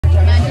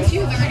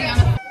2:30 on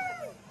a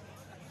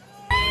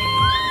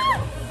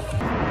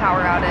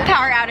Power outage.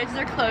 power outages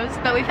are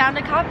closed, but we found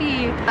a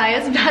copy.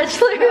 Maya's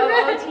bachelor.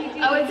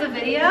 Oh, it's a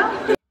video?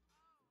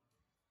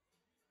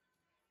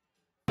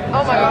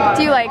 Oh my god.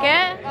 Do you like it?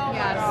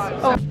 Yes.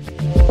 Oh.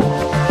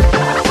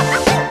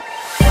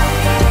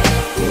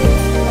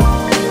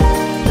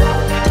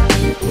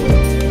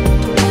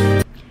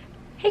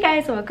 Hey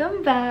guys,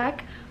 welcome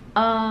back.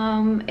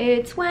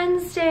 It's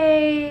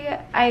Wednesday.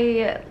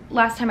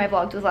 Last time I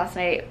vlogged was last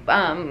night,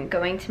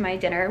 going to my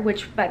dinner,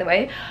 which by the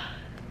way,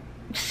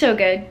 so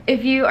good.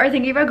 If you are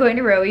thinking about going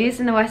to Roey's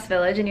in the West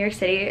Village in New York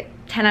City,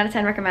 10 out of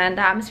 10 recommend.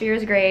 The atmosphere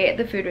was great,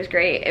 the food was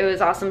great, it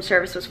was awesome,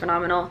 service was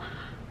phenomenal.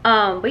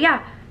 But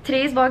yeah,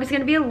 today's vlog is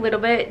going to be a little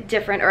bit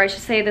different, or I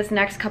should say this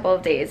next couple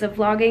of days of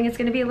vlogging is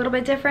going to be a little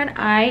bit different.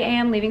 I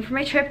am leaving for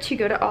my trip to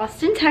go to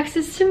Austin,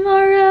 Texas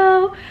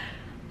tomorrow.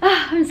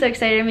 I'm so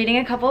excited. I'm meeting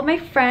a couple of my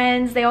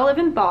friends. They all live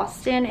in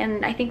Boston,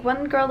 and I think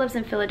one girl lives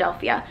in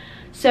Philadelphia.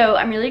 So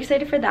I'm really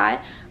excited for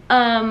that.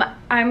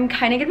 I'm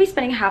kind of gonna be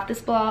spending half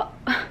this vlog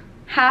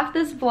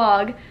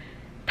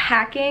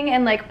packing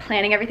and like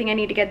planning everything I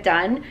need to get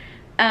done.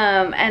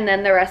 And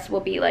then the rest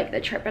will be like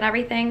the trip and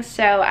everything.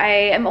 So I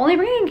am only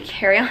bringing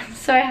carry-on,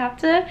 so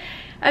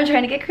I'm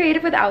trying to get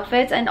creative with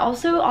outfits. And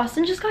also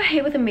Austin just got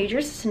hit with a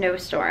major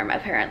snowstorm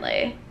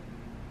apparently.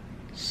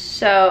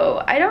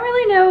 So I don't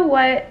really know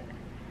what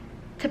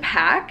to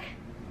pack.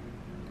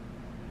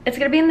 It's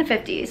gonna be in the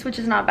 50s, which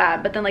is not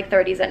bad, but then like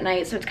 30s at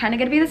night, so it's kind of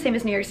gonna be the same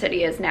as New York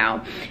City is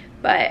now.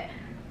 But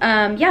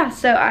yeah,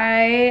 so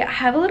I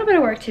have a little bit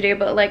of work to do,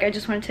 but like I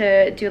just wanted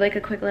to do like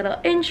a quick little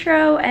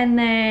intro. And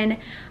then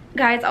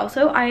guys,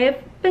 also I have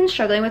been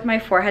struggling with my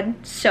forehead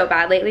so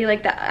bad lately.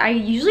 Like that, I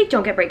usually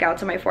don't get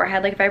breakouts on my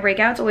forehead. Like if I break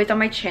out, it's always on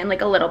my chin,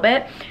 like a little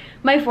bit.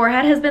 My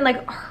forehead has been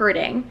like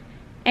hurting,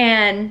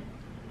 and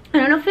I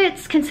don't know if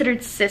it's considered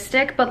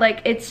cystic, but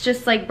like it's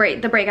just like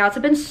the breakouts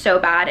have been so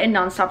bad and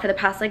nonstop for the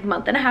past like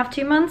month and a half,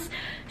 2 months.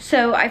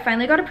 So I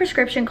finally got a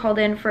prescription called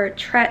in for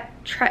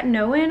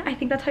tretinoin. I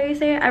think that's how you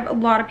say it. A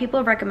lot of people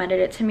have recommended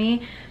it to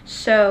me.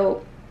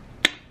 So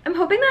I'm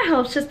hoping that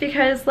helps, just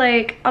because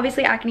like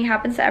obviously acne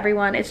happens to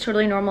everyone. It's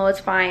totally normal,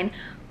 it's fine.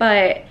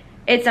 But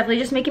it's definitely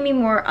just making me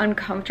more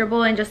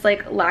uncomfortable and just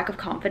like lack of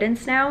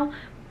confidence now.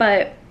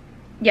 But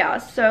yeah,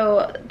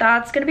 so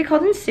that's gonna be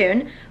called in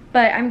soon.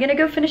 But I'm gonna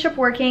go finish up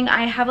working.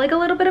 I have like a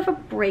little bit of a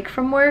break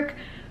from work,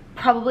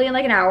 probably in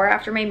like an hour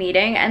after my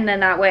meeting, and then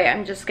that way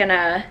I'm just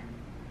gonna,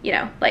 you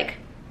know, like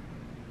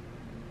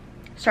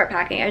start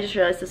packing. I just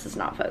realized this is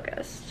not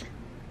focused.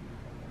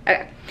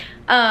 Okay.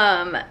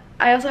 I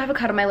also have a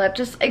cut on my lip.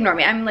 Just ignore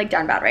me. I'm like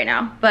down bad right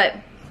now. But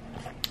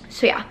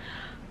so yeah,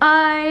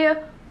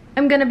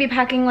 I'm gonna be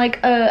packing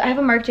like I have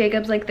a Marc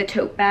Jacobs like the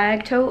tote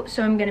bag tote,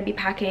 so I'm gonna be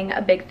packing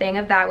a big thing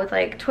of that with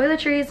like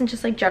toiletries and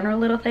just like general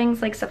little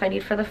things, like stuff I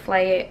need for the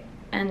flight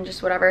and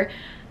just whatever.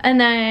 And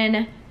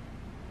then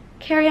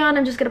carry on,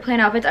 I'm just gonna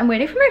plan outfits. I'm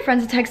waiting for my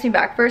friends to text me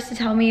back first to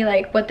tell me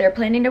like what they're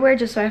planning to wear,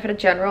 just so I have a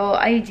general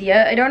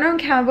idea. I don't own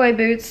cowboy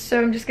boots,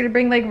 so I'm just gonna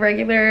bring like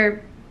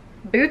regular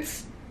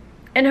boots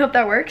and hope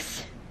that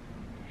works.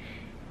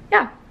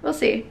 Yeah, we'll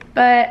see.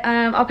 But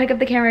I'll pick up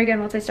the camera again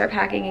once I start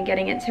packing and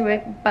getting into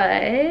it. But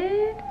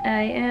I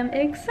am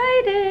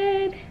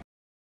excited.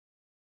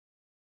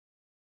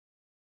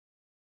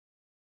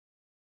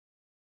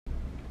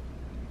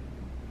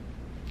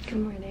 Good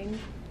morning.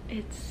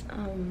 It's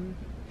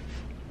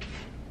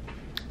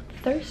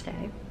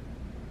Thursday.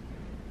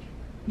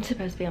 I'm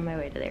supposed to be on my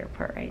way to the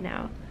airport right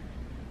now.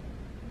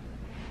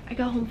 I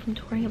got home from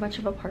touring a bunch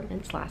of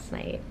apartments last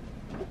night.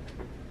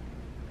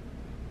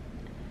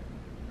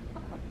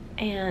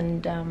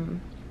 And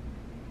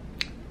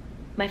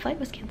my flight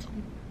was canceled,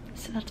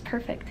 so that's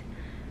perfect.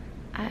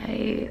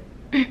 I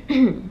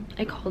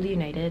called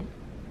United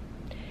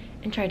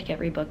and tried to get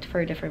rebooked for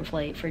a different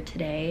flight for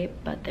today,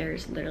 but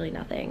there's literally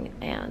nothing,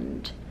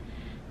 and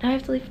now I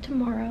have to leave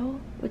tomorrow,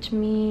 which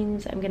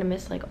means I'm gonna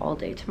miss like all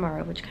day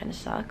tomorrow, which kind of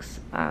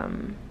sucks.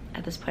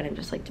 At this point I'm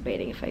just like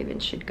debating if I even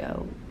should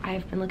go.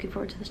 I've been looking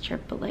forward to this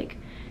trip, but like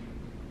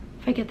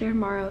if I get there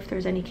tomorrow, if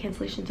there's any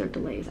cancellations or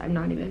delays, I'm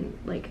not even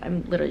like,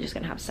 I'm literally just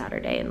gonna have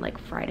Saturday and like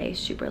Friday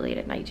super late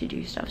at night to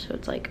do stuff. So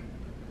it's like,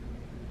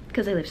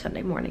 because I leave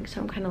Sunday morning,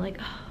 so I'm kind of like,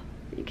 oh,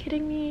 are you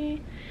kidding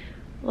me?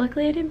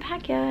 Luckily I didn't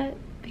pack yet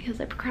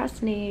because I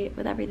procrastinate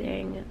with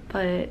everything.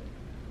 But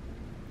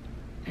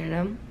I don't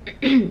know.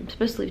 I'm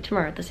supposed to leave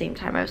tomorrow at the same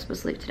time I was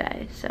supposed to leave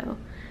today, so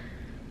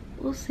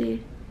we'll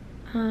see.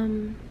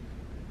 Now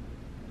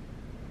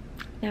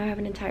I have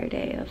an entire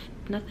day of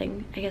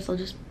nothing. I guess I'll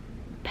just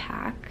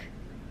pack.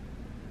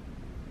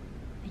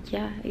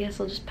 Yeah, I guess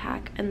I'll just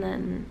pack and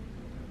then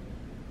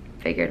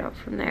figure it out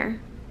from there.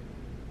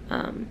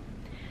 I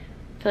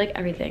feel like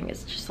everything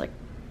is just like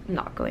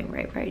not going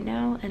right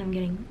now, and I'm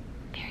getting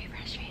very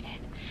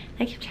frustrated.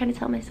 I keep trying to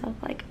tell myself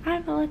like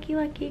I'm a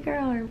lucky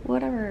girl or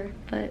whatever,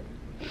 but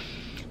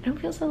I don't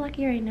feel so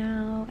lucky right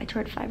now. I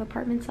toured 5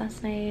 apartments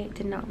last night,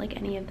 did not like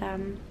any of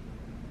them.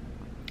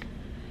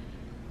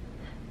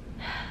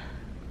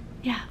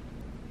 Yeah,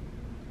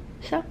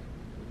 so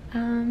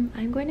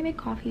I'm going to make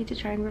coffee to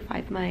try and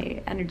revive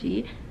my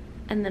energy,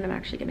 and then I'm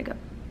actually gonna go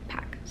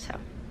pack. So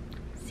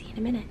see you in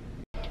a minute.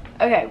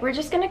 Okay, we're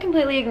just gonna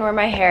completely ignore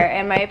my hair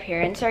and my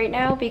appearance right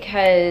now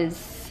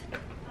because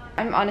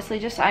I'm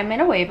honestly I'm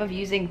in a wave of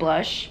using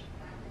blush,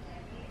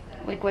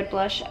 liquid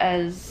blush,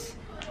 as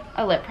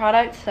a lip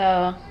product.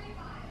 So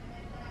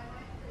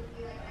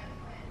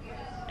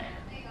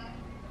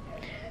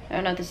I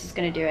don't know if this is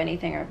gonna do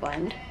anything or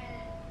blend.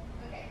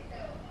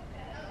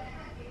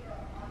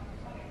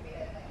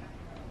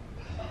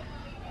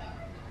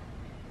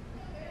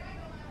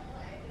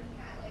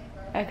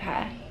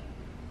 Okay.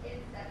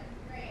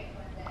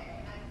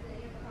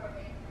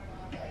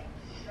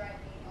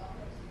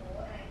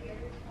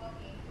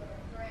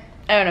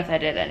 I don't know if that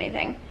did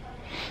anything.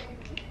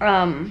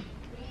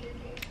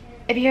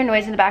 If you hear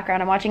noise in the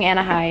background, I'm watching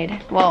Anna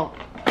Hyde. Well,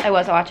 I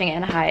was watching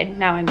Anna Hyde.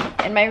 Now I'm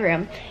in my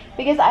room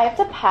because I have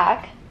to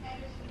pack.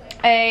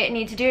 I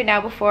need to do it now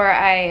before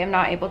I am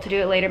not able to do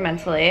it later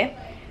mentally.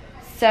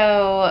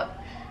 So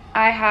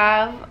I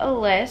have a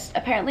list.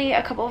 Apparently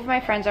a couple of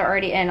my friends are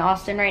already in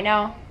Austin right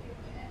now.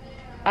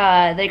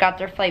 They got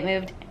their flight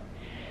moved.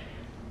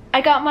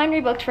 I got mine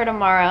rebooked for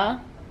tomorrow.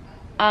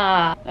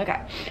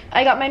 Okay.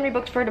 I got mine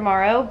rebooked for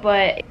tomorrow,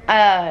 but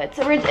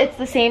it's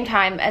the same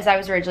time as I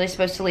was originally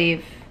supposed to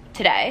leave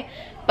today,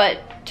 but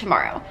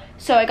tomorrow.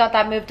 So I got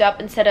that moved up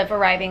instead of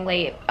arriving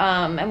late.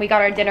 And we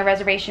got our dinner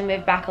reservation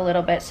moved back a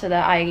little bit so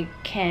that I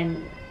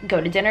can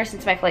go to dinner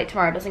since my flight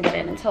tomorrow doesn't get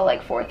in until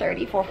like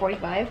 4:30,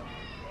 4:45. Hi,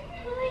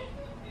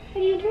 what are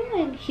you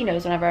doing? He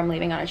knows whenever I'm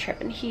leaving on a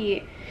trip, and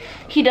he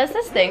does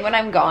this thing when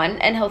I'm gone,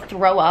 and he'll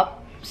throw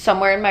up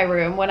somewhere in my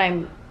room when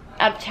I'm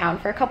out of town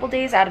for a couple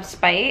days out of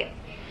spite.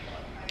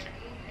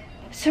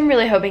 So I'm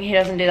really hoping he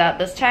doesn't do that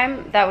this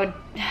time. That would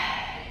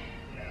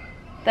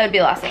be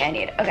the last thing I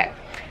need. Okay,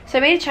 so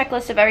I made a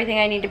checklist of everything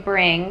I need to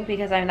bring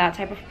because I'm that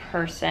type of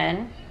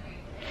person.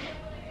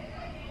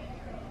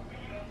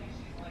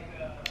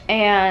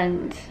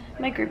 And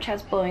my group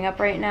chat's blowing up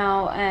right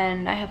now,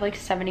 and I have like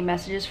 70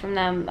 messages from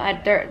them.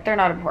 They're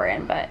not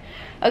important, but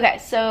okay.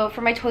 So for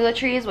my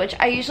toiletries, which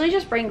I usually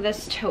just bring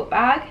this tote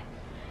bag.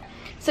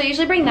 So I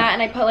usually bring that,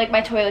 and I put like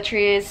my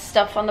toiletries,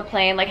 stuff on the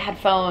plane, like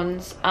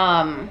headphones,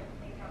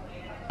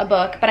 a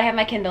book, but I have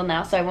my Kindle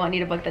now, so I won't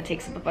need a book that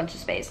takes up a bunch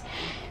of space.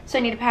 So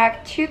I need to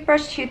pack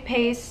toothbrush,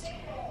 toothpaste,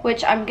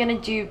 which I'm gonna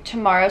do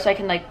tomorrow so I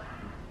can like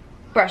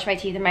brush my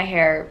teeth and my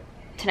hair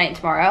tonight and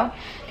tomorrow.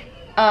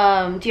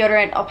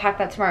 Deodorant, I'll pack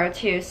that tomorrow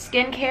too.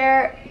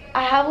 Skincare,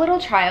 I have little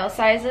trial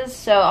sizes,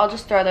 so I'll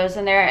just throw those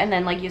in there and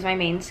then like use my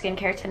main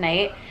skincare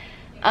tonight.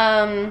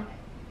 I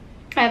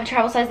have a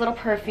travel size little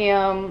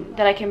perfume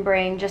that I can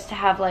bring just to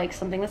have like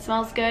something that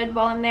smells good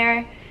while I'm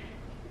there.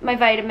 My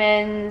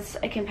vitamins,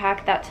 I can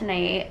pack that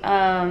tonight.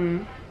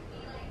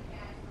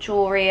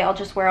 Jewelry, I'll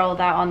just wear all of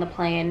that on the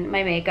plane.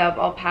 My makeup,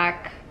 I'll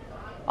pack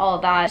all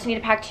of that. I just need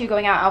to pack 2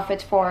 going out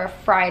outfits for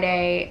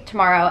Friday,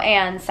 tomorrow,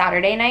 and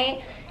Saturday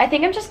night. I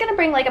think I'm just gonna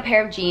bring like a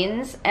pair of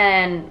jeans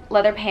and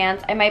leather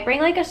pants. I might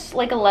bring like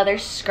a leather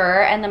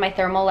skirt and then my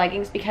thermal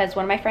leggings, because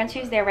one of my friends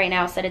who's there right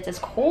now said it's as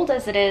cold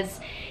as it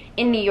is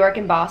in New York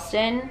and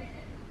Boston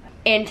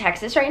in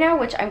Texas right now,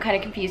 which I'm kind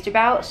of confused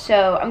about.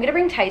 So I'm gonna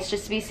bring tights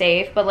just to be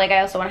safe, but like I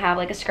also want to have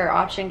like a skirt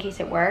option in case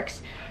it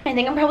works. I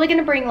think I'm probably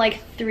gonna bring like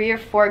 3 or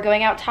 4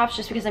 going out tops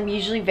just because I'm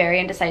usually very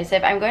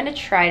indecisive. I'm going to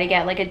try to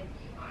get like a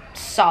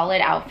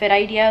solid outfit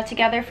idea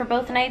together for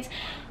both nights,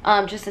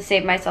 just to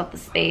save myself the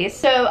space.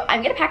 So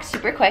I'm gonna pack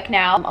super quick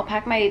now. I'll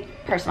pack my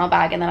personal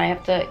bag, and then I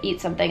have to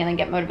eat something and then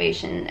get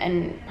motivation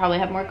and probably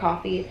have more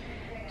coffee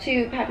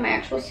to pack my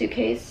actual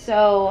suitcase.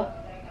 So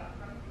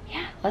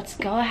yeah, let's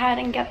go ahead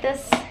and get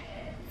this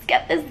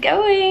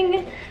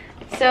going.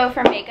 So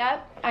for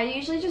makeup, I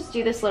usually just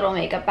do this little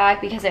makeup bag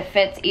because it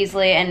fits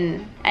easily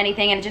in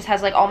anything, and it just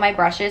has like all my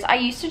brushes. I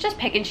used to just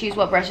pick and choose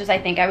what brushes I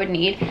think I would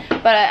need,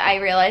 but I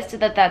realized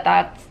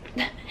that's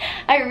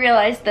I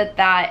realized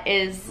that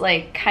is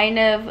like kind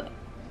of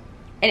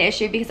an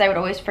issue because I would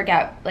always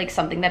forget like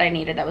something that I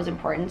needed that was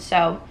important.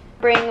 So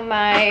bring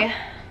my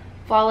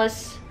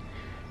Flawless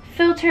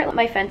filter,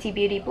 my Fenty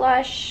Beauty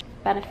blush,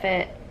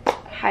 Benefit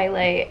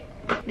highlight,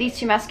 these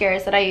 2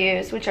 mascaras that I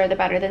use, which are the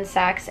Better Than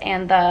Sex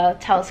and the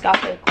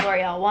Telescopic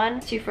L'Oreal one.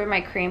 2 for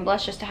my cream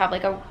blush, just to have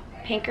like a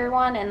pinker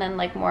one and then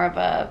like more of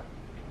a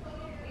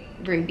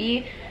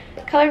ruby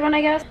colored one,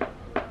 I guess.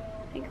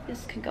 I think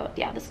this can go,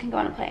 yeah, this can go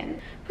on a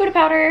plane. Huda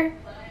powder,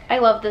 I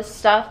love this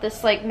stuff.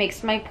 This like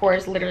makes my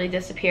pores literally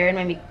disappear,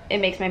 and it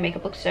makes my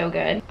makeup look so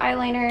good.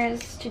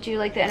 Eyeliners to do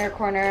like the inner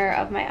corner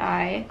of my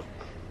eye.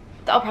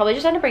 I'll probably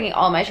just end up bringing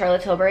all my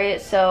Charlotte Tilbury.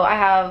 So I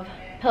have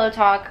Pillow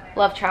Talk,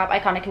 Love Trap,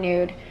 Iconic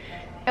Nude.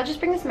 I'll just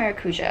bring this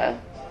Maracuja.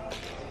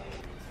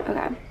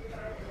 Okay.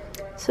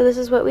 So this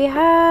is what we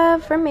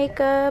have for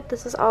makeup.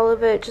 This is all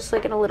of it, just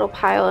like in a little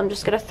pile. I'm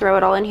just gonna throw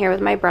it all in here with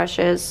my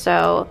brushes.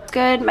 So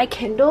good. My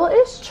Kindle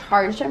is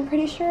charged, I'm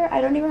pretty sure. I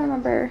don't even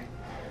remember.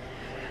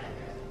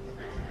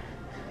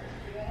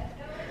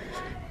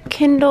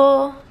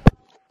 Kindle.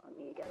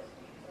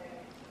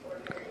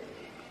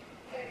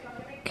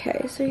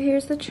 Okay, so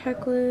here's the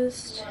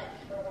checklist.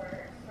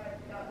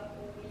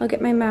 I'll get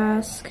my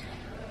mask.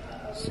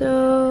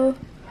 So,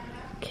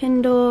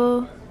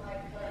 Kindle,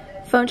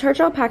 phone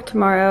charger I'll pack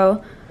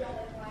tomorrow.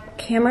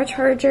 Camera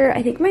charger,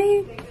 I think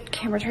my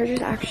camera charger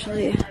is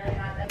actually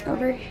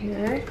over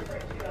here.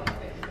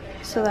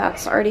 So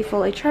that's already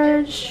fully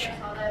charged.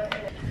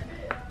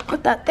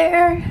 Put that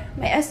there.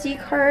 My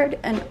SD card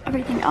and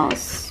everything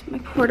else. My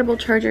portable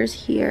charger's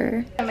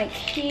here. And my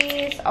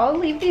keys, I'll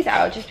leave these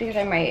out just because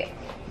I might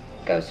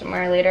go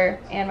somewhere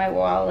later. And my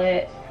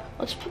wallet.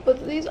 I'll just put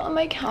both of these on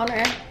my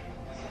counter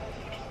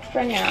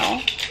for now,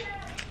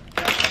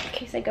 in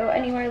case I go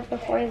anywhere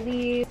before I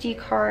leave. SD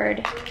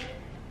card,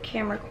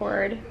 camera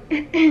cord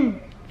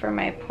for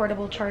my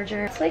portable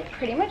charger. It's like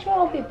pretty much what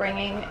I'll be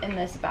bringing in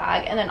this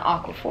bag, and then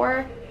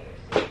Aquaphor,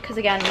 because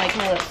again, like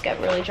my lips get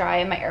really dry,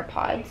 and my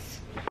AirPods.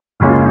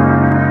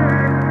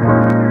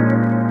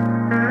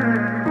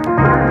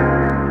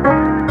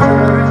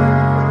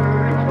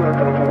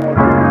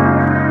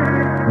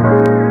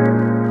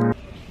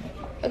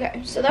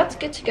 Okay, so that's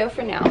good to go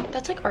for now.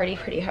 That's like already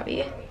pretty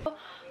heavy.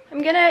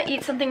 I'm gonna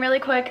eat something really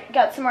quick,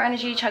 get some more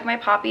energy, chug my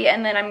Poppy,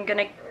 and then I'm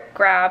gonna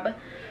grab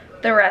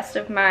the rest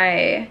of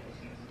my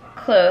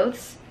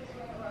clothes,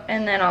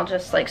 and then I'll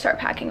just like start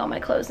packing all my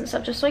clothes and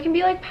stuff just so I can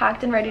be like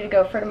packed and ready to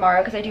go for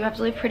tomorrow, because I do have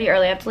to leave pretty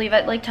early. I have to leave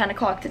at like 10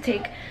 o'clock to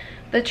take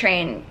the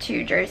train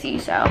to Jersey.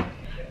 So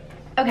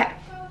okay,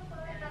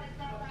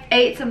 I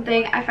ate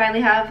something. I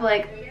finally have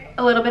like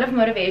a little bit of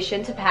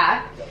motivation to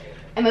pack.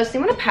 I mostly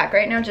want to pack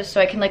right now just so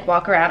I can like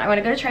walk around. I want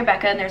to go to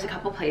Tribeca, and there's a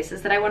couple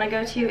places that I want to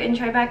go to in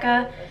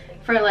Tribeca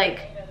for like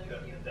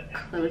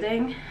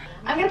clothing.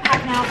 I'm gonna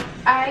pack now.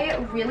 I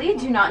really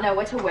do not know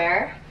what to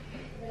wear.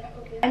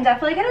 I'm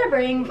definitely gonna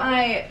bring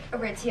my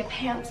Aritzia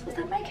pants. Was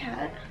that my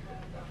cat?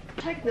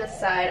 Check this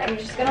side. I'm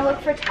just gonna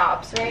look for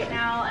tops right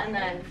now and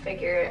then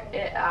figure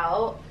it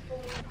out.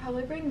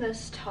 Probably bring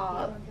this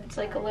top. It's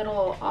like a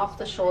little off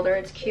the shoulder.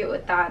 It's cute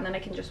with that, and then I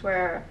can just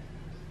wear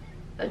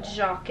a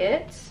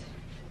jacket.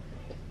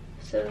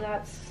 So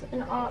that's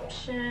an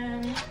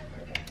option.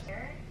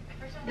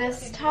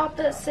 This top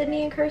that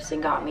Sydney and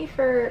Kirsten got me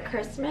for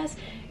Christmas,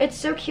 it's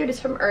so cute.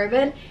 It's from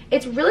Urban.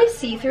 It's really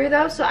see-through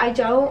though, so I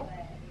don't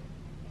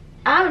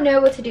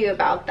know what to do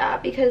about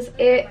that, because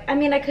I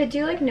mean, I could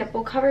do like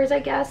nipple covers, I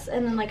guess,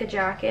 and then like a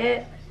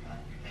jacket.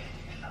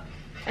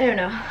 I don't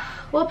know.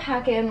 We'll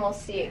pack in, we'll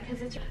see.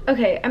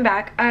 Okay, I'm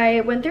back. I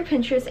went through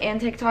Pinterest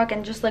and TikTok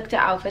and just looked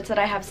at outfits that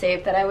I have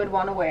saved that I would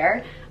want to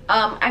wear.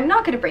 I'm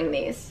not gonna bring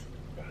these.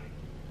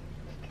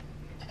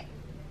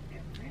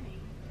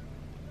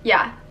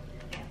 Yeah.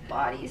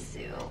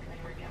 Bodysuit.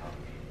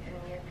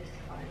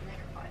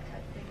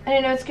 And I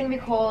know it's gonna be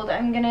cold.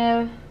 I'm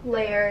gonna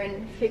layer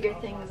and figure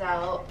things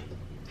out.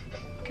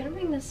 I'm gonna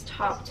bring this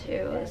top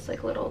too, this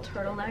like little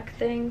turtleneck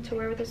thing to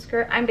wear with a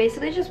skirt. I'm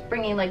basically just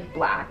bringing like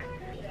black.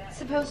 It's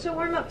supposed to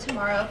warm up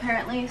tomorrow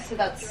apparently, so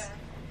that's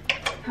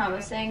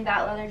promising.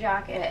 That leather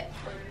jacket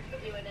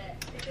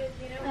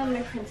and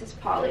my Princess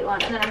Polly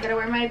one, and then I'm gonna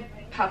wear my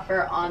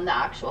puffer on the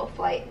actual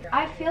flight.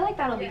 I feel like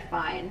that'll be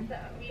fine.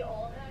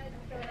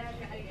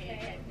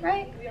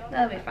 Right?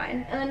 That'll be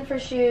fine. And then for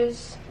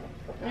shoes,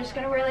 I'm just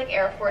gonna wear like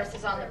Air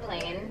Forces on the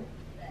plane.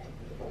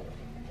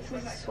 This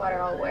is a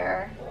sweater I'll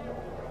wear.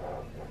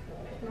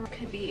 It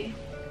could be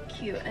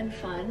cute and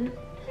fun.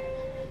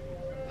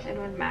 It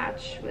would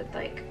match with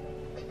like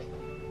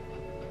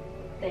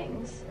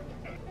things.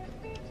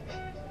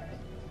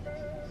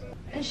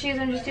 And shoes,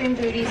 I'm just doing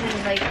booties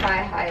and like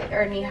thigh-high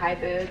or knee-high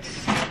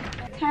boots.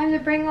 Time to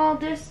bring all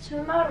this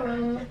to my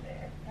room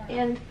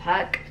and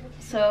pack.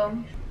 So,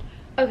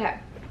 okay.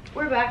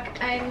 We're back.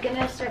 I'm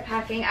gonna start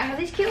packing. I have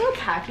these cute little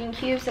packing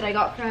cubes that I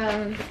got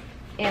from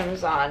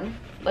Amazon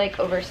like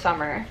over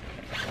summer.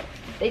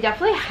 They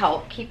definitely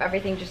help keep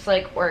everything just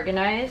like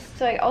organized.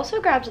 So I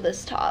also grabbed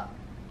this top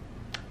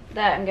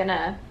that I'm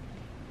gonna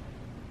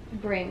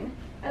bring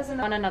as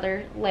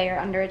another layer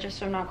under it just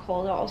so I'm not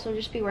cold. I'll also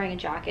just be wearing a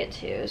jacket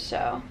too,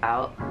 so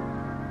out.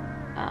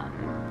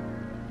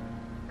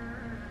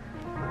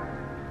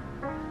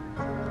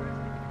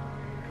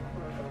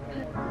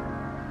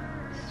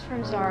 This is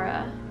from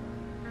Zara.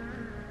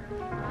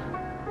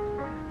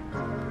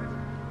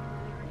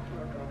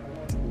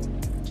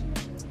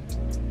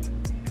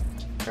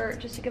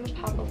 Just to give a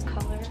pop of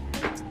color.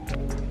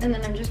 And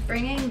then I'm just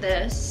bringing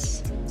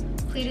this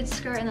pleated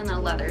skirt and then the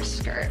leather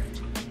skirt.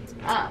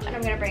 And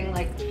I'm gonna bring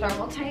like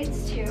thermal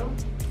tights too.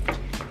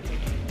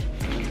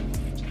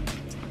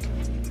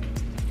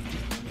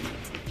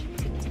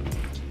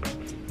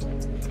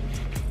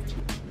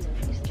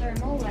 These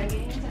thermal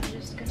leggings, I'm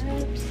just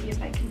gonna see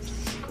if I can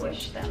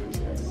squish them to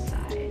the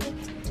side.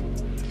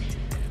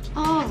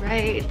 All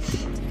right,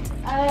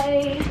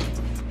 I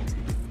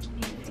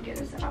need to figure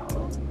this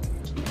out.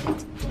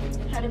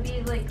 How to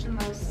be like the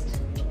most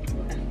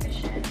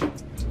efficient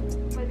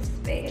with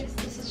space.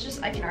 This is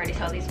just, I can already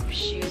tell these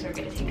shoes are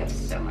gonna take up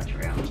so much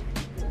room.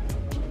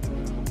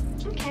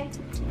 Okay,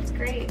 that's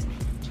great.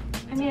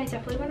 I mean, I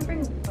definitely want to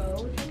bring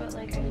both, but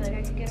like I feel like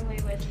I could get away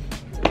with.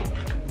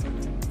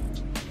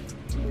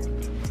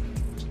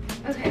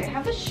 Okay, I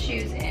have the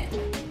shoes in,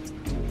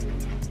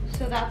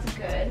 so that's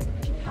good.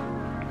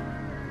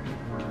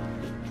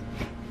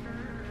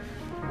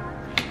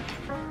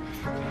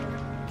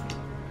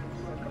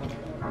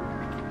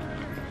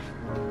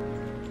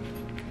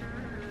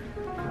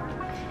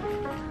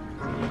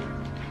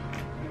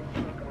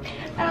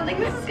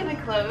 this is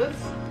gonna close.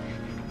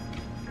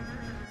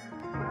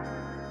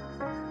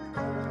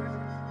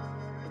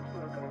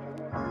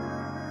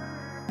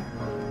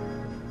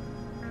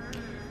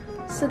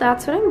 So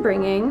that's what I'm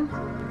bringing.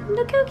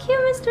 Look how cute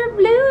Mr.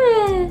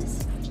 Blue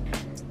is.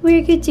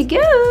 We're good to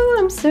go.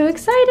 I'm so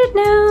excited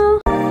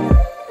now.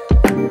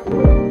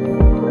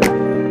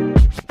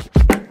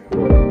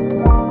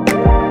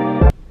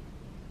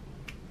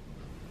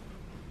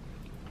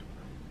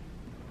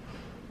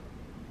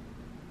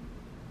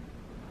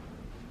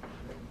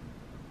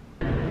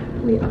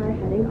 We are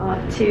heading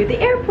off to the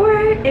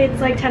airport.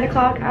 It's like 10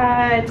 o'clock.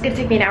 It's gonna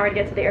take me an hour to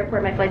get to the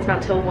airport. My flight's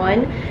not till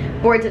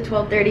 1. Board's at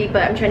 12:30,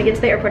 but I'm trying to get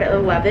to the airport at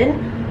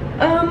 11.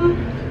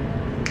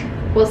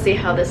 We'll see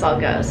how this all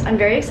goes. I'm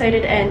very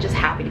excited and just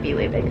happy to be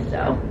leaving,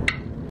 so.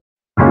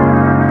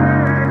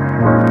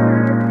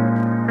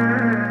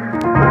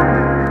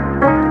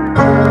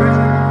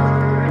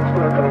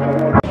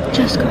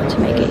 Just got to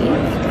make it.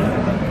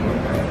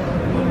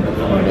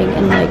 Boarding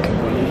in like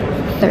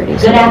 30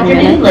 seconds. Good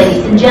afternoon,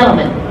 ladies and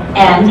gentlemen,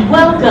 and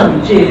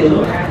welcome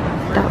to...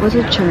 That was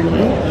a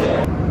journey.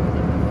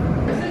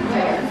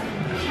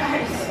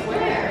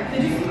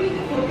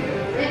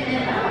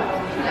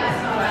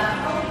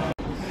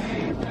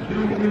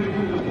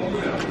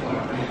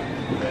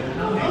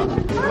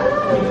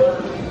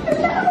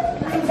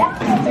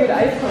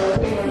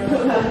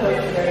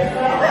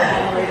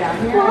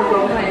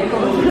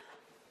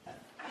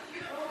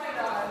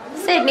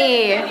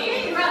 Sydney.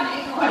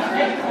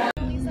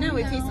 No,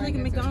 it tasted like a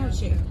McDonald's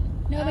shake.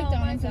 No,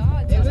 McDonald's.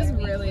 It was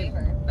really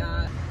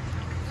bad.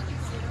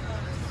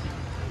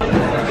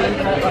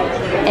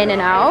 In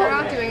and out. They're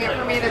not doing it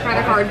for me. They're kind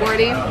of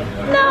cardboardy.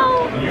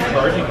 No.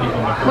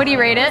 What do you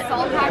rate it?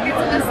 Salt packet's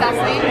a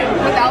necessity.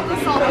 Without the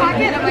salt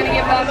packet, I'm going to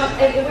give them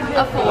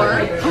a 4.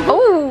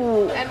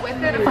 Oh. And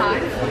with it, a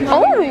 5.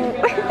 Oh.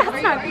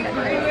 That's not good.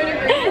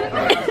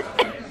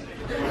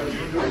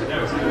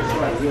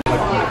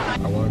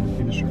 I wanted to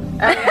see the shirt.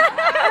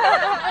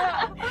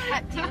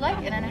 Do you like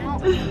In and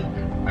Out?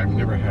 I've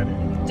never had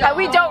it.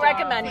 We don't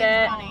recommend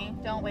it. Money.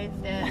 Don't waste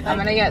it. I'm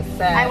gonna get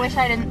sick. I wish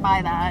I didn't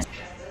buy that.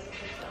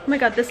 Oh my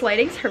god, this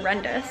lighting's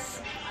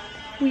horrendous.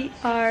 We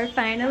are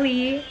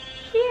finally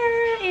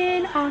here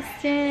in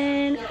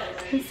Austin.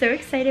 I'm so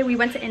excited. We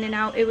went to In and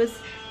Out. It was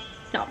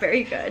not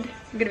very good.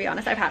 I'm gonna be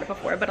honest, I've had it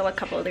before, but a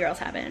couple of the girls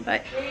haven't.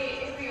 But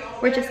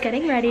we're just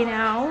getting ready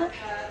now.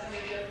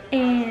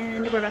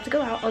 And we're about to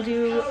go out. I'll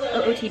do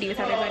a OTD with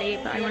everybody,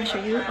 but I want to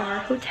show you our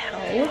hotel.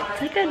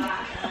 It's like an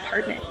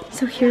apartment.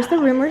 So here's the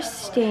room we're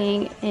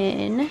staying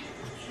in.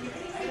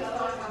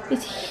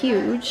 It's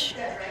huge.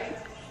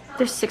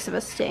 There's 6 of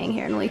us staying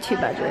here and only 2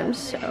 bedrooms,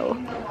 so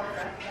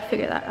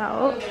figure that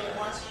out.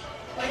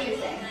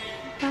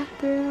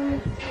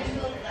 Bathroom.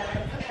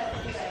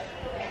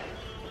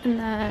 And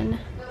then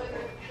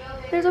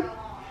there's a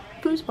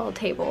foosball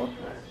table.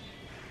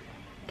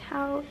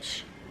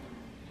 Couch.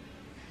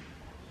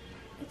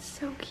 It's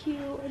so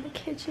cute in the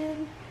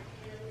kitchen.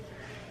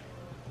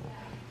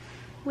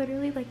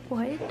 Literally, like,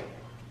 what?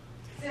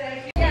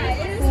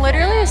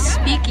 Literally a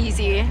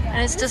speakeasy,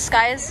 and it's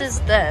disguised as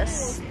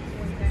this.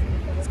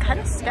 It's kind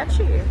of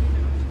sketchy.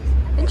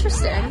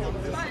 Interesting.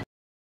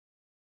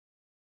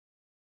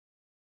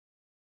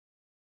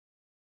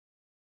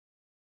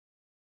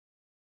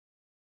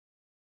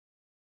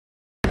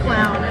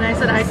 Clown, and I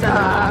said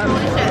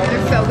holy shit,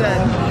 they're so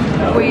good.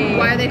 Wait.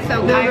 Why are they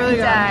so good? They're really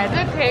good.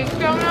 The cake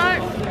donut?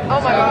 Oh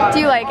my god. Do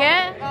you like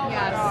it?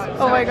 Yes.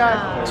 Oh my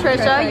god.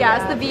 Trisha,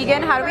 yes, the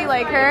vegan. How do we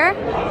like her?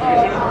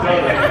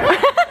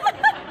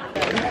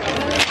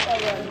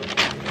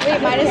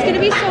 Wait, mine is gonna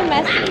be so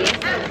messy.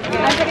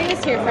 I'm putting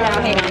this here for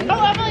now. Hang on.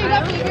 Oh, Emily, you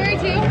got blueberry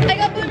too? I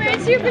got blueberry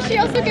too, but she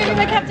also gave me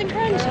my Captain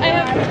Crunch.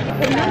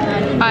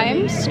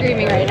 I'm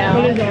screaming right now.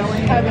 You know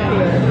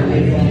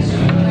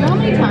how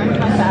many times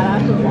my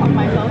fat ass would walk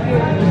myself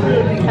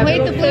here?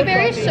 Wait, the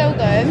blueberry is so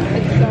good.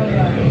 It's so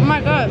good. Oh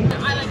my god.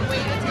 I like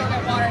waited to go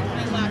get water and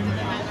then left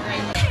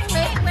and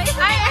then went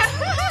right.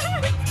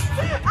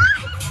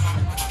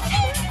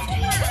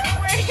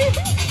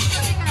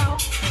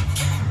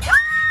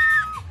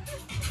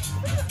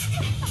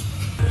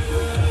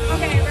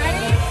 Okay,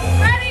 ready?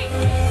 Ready!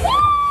 Woo!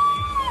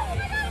 Oh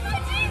my god, my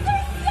jeans are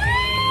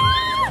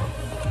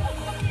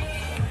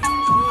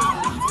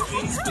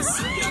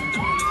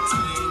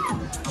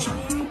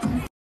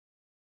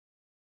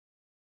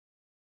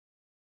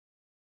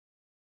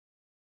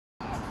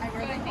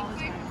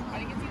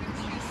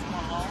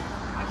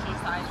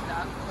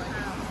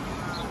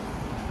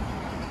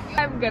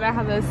I'm gonna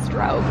have a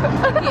stroke.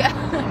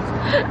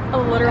 Yeah. A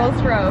literal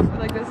stroke.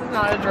 Like, this is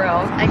not a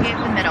drill. I gave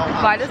the middle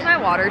one. Why does my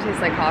water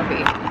taste like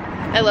coffee?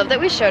 I love that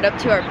we showed up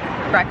to our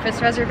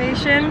breakfast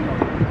reservation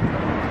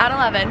at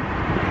 11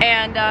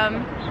 and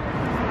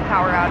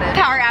Power outage.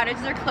 power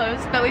outages are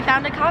closed, but we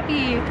found a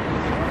coffee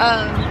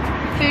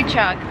food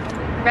truck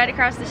right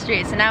across the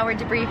street. So now we're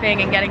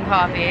debriefing and getting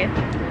coffee.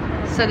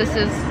 So this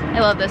is, I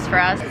love this for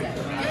us.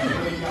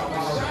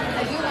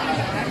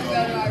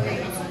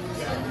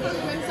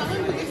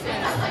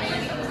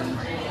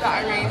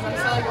 Got a raise. I'm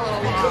still like a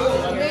little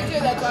long. Me too,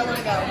 that's why I want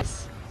to go.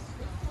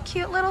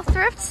 cute little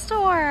thrift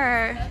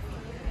store.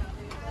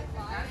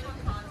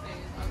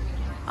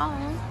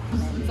 Oh.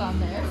 It's on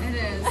there. It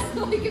is.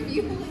 Like if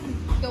you,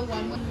 the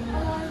one with.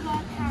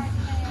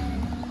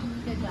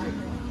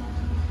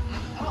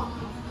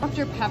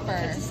 Dr.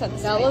 Pepper.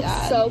 That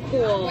looks so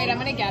cool. Wait, I'm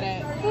gonna get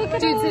it.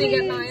 Dude, so you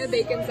get Maya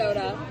bacon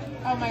soda.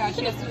 Oh my gosh,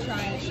 she has to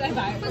try it. Should I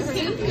buy it for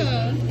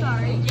her?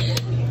 Sorry.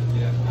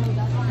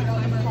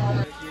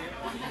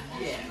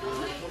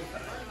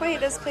 Wait,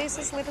 this place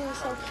is literally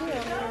so cute.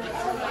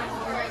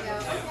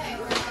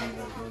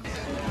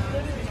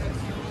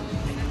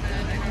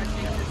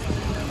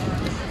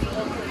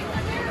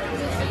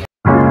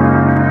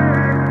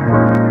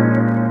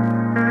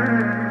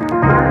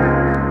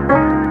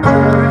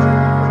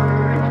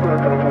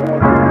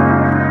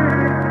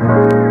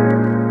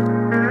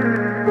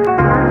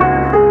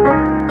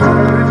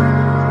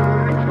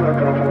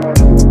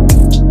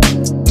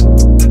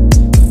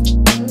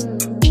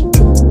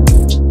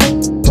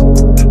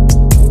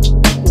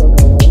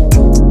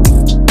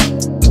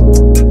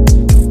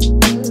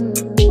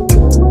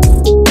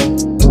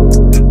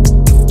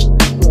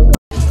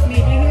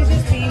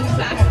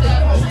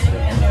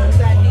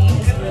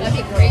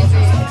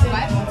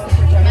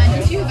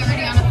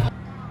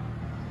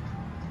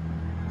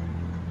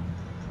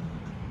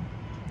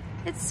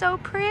 It's so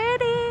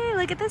pretty.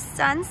 Look at the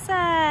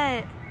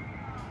sunset.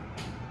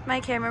 My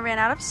camera ran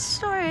out of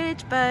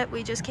storage, but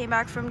we just came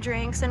back from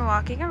drinks and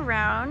walking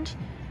around.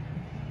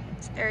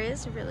 This area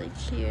is really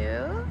cute.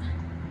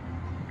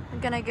 I'm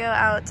gonna go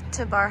out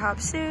to bar hop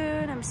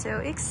soon. I'm so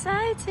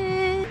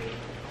excited.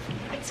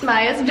 It's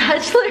Maya's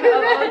bachelor.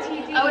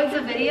 Oh, it's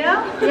a video?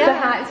 Yeah. The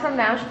hat is from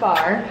Nash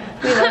Bar.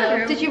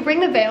 Did you bring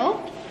the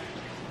veil?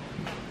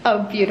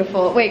 Oh,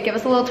 beautiful. Wait, give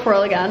us a little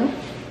twirl again.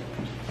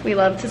 We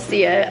love to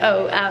see it.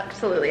 Oh,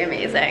 absolutely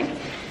amazing.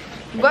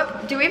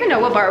 What, do we even know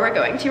what bar we're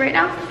going to right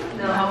now?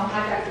 No,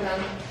 I texted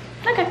them.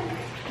 Okay.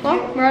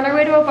 Well, we're on our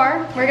way to a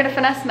bar. We're gonna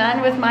finesse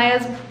men with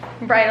Maya's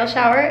bridal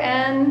shower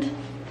and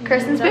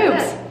Kirsten's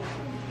boobs.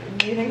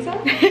 You think so?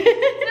 Okay.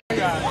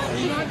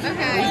 No, it's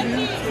okay.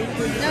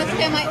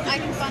 I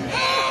can fund it.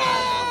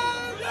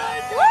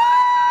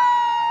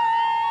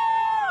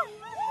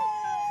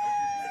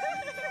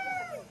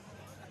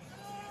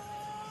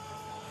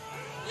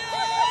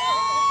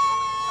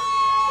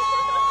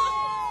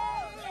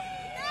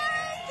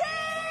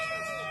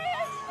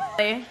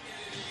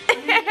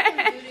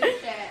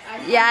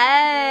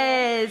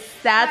 Yes,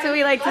 that's what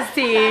we like to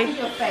see.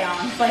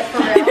 Like for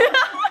real.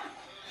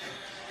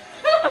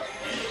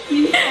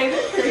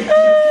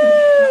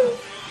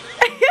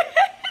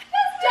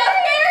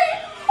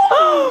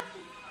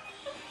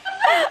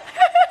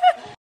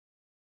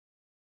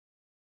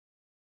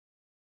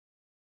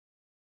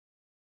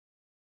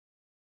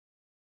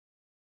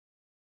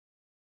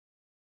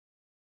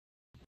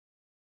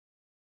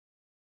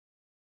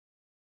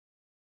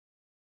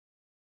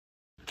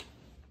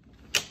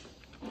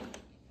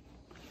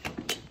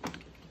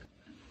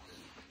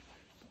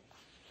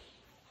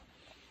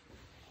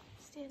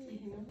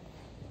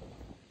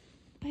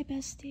 Bye,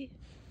 bestie.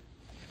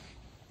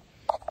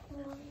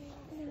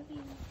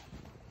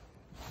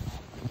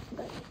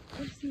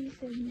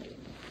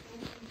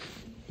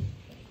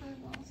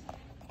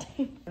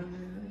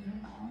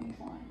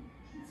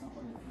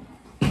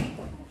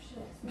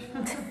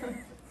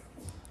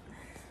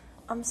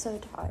 I'm so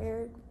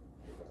tired.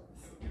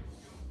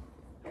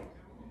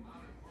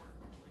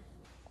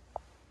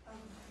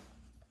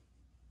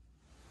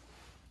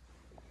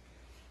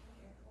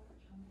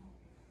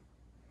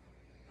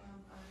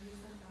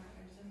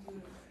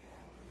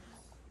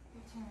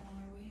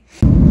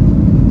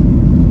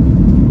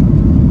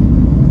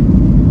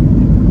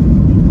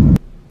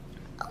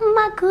 Oh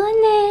my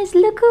goodness,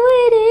 look who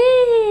it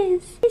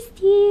is.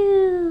 It's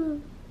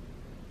you.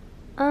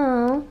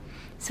 Oh.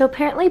 So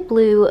apparently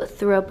Blue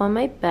threw up on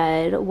my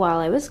bed while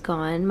I was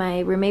gone. My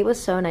roommate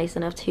was so nice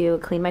enough to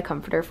clean my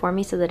comforter for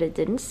me so that it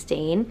didn't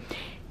stain.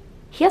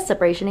 He has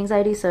separation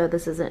anxiety, so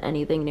this isn't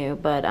anything new,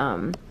 but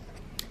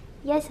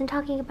yes, I'm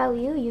talking about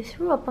you. You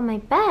threw up on my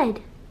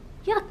bed.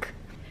 Yuck.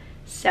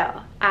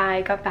 So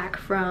I got back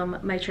from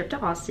my trip to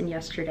Austin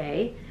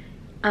yesterday.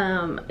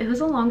 It was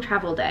a long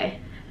travel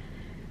day.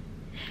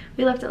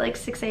 We left at like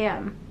 6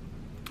 a.m.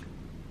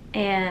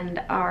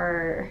 and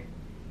our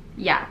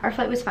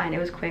flight was fine. It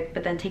was quick,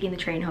 but then taking the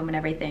train home and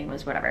everything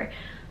was whatever.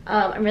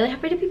 I'm really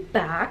happy to be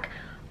back.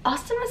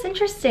 Austin was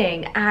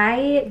interesting.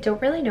 I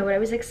don't really know what I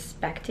was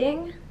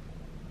expecting,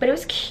 but it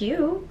was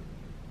cute.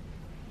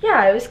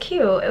 Yeah, it was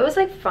cute. It was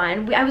like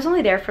fun. I was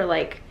only there for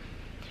like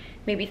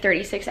maybe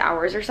 36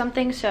 hours or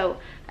something, so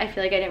I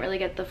feel like I didn't really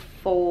get the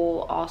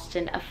full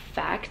Austin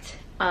effect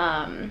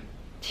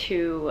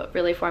to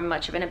really form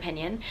much of an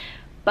opinion.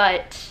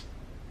 But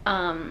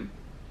on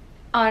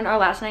our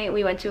last night,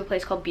 we went to a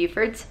place called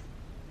Buford's,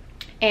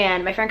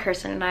 and my friend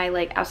Kirsten and I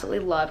like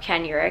absolutely love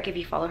Ken Urich, if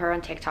you follow her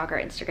on TikTok or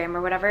Instagram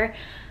or whatever.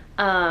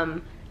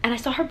 And I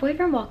saw her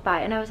boyfriend walk by,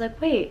 and I was like,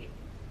 wait,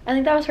 I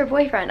think that was her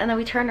boyfriend. And then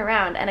we turned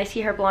around and I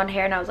see her blonde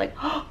hair, and I was like,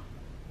 oh,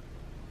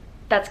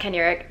 That's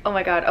Kenuric. Oh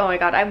my god, oh my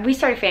god. We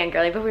started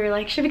fangirling, but we were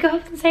like, should we go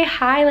up and say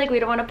hi? Like, we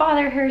don't want to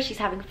bother her. She's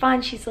having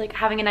fun. She's like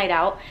having a night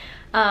out.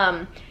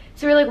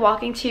 So we were like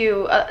walking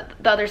to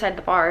the other side of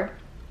the bar.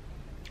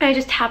 And I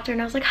just tapped her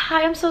and I was like,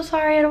 hi, I'm so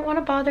sorry. I don't want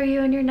to bother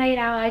you on your night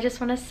out. I just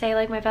want to say,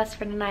 like, my best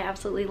friend and I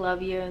absolutely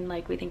love you and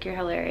like we think you're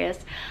hilarious.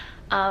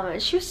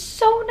 And she was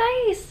so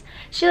nice.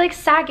 She like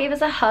gave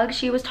us a hug.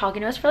 She was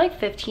talking to us for like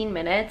 15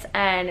 minutes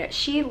and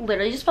she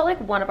literally just felt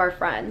like one of our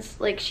friends.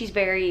 Like, she's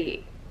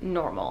very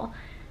normal,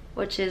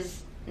 which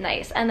is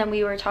nice. And then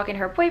we were talking to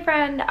her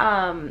boyfriend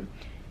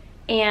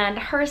and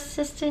her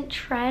assistant,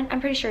 Trent.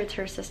 I'm pretty sure it's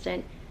her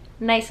assistant.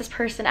 Nicest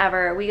person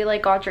ever. We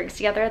like got drinks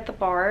together at the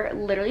bar.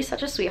 Literally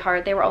such a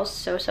sweetheart. They were all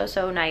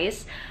so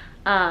nice.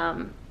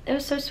 It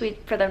was so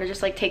sweet for them to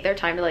just like take their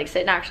time to like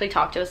sit and actually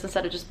talk to us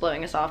instead of just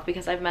blowing us off,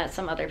 because I've met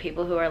some other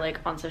people who are like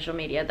on social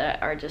media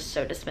that are just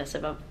so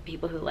dismissive of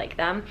people who like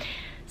them.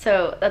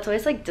 So that's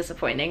always like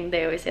disappointing.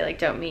 They always say like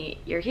don't meet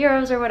your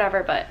heroes or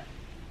whatever, but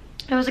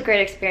it was a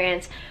great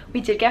experience. We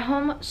did get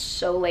home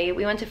so late.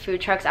 We went to food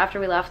trucks after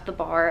we left the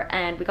bar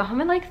and we got home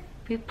at like,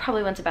 we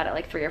probably went to bed at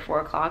like 3 or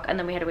 4 o'clock and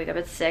then we had to wake up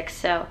at 6.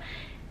 So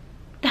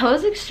that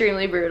was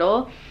extremely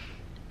brutal.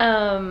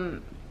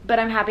 But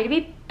I'm happy to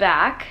be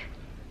back.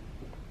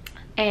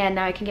 And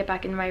now I can get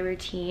back into my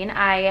routine.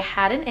 I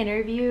had an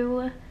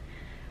interview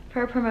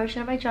for a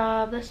promotion at my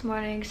job this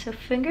morning, so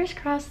fingers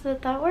crossed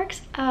that that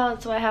works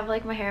out. So I have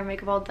like my hair and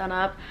makeup all done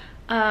up.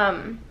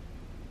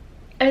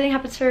 Everything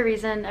happens for a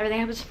reason. Everything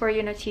happens for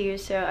you, not to you.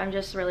 So I'm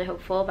just really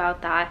hopeful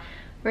about that.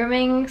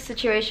 Rooming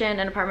situation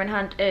and apartment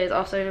hunt is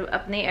also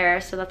up in the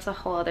air, so that's a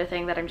whole other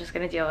thing that I'm just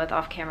gonna deal with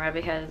off camera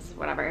because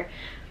whatever.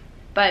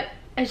 But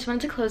I just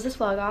wanted to close this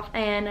vlog off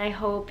and I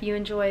hope you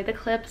enjoy the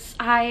clips.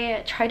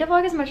 I tried to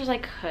vlog as much as I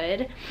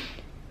could,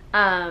 but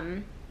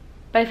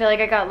I feel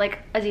like I got like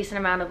a decent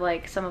amount of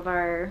like some of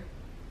our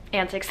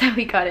antics that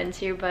we got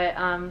into. But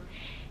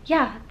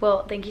yeah,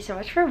 well, thank you so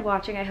much for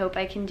watching. I hope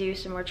I can do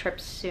some more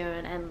trips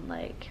soon and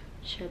like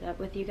share that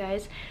with you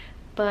guys.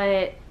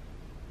 But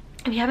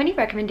if you have any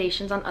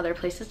recommendations on other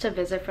places to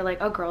visit for like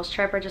a girls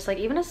trip or just like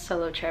even a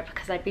solo trip,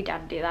 because I'd be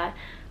down to do that,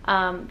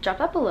 drop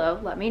that below,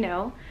 let me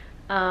know.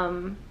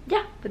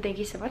 Yeah, but thank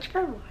you so much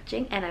for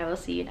watching and I will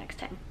see you next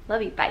time.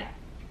 Love you, bye.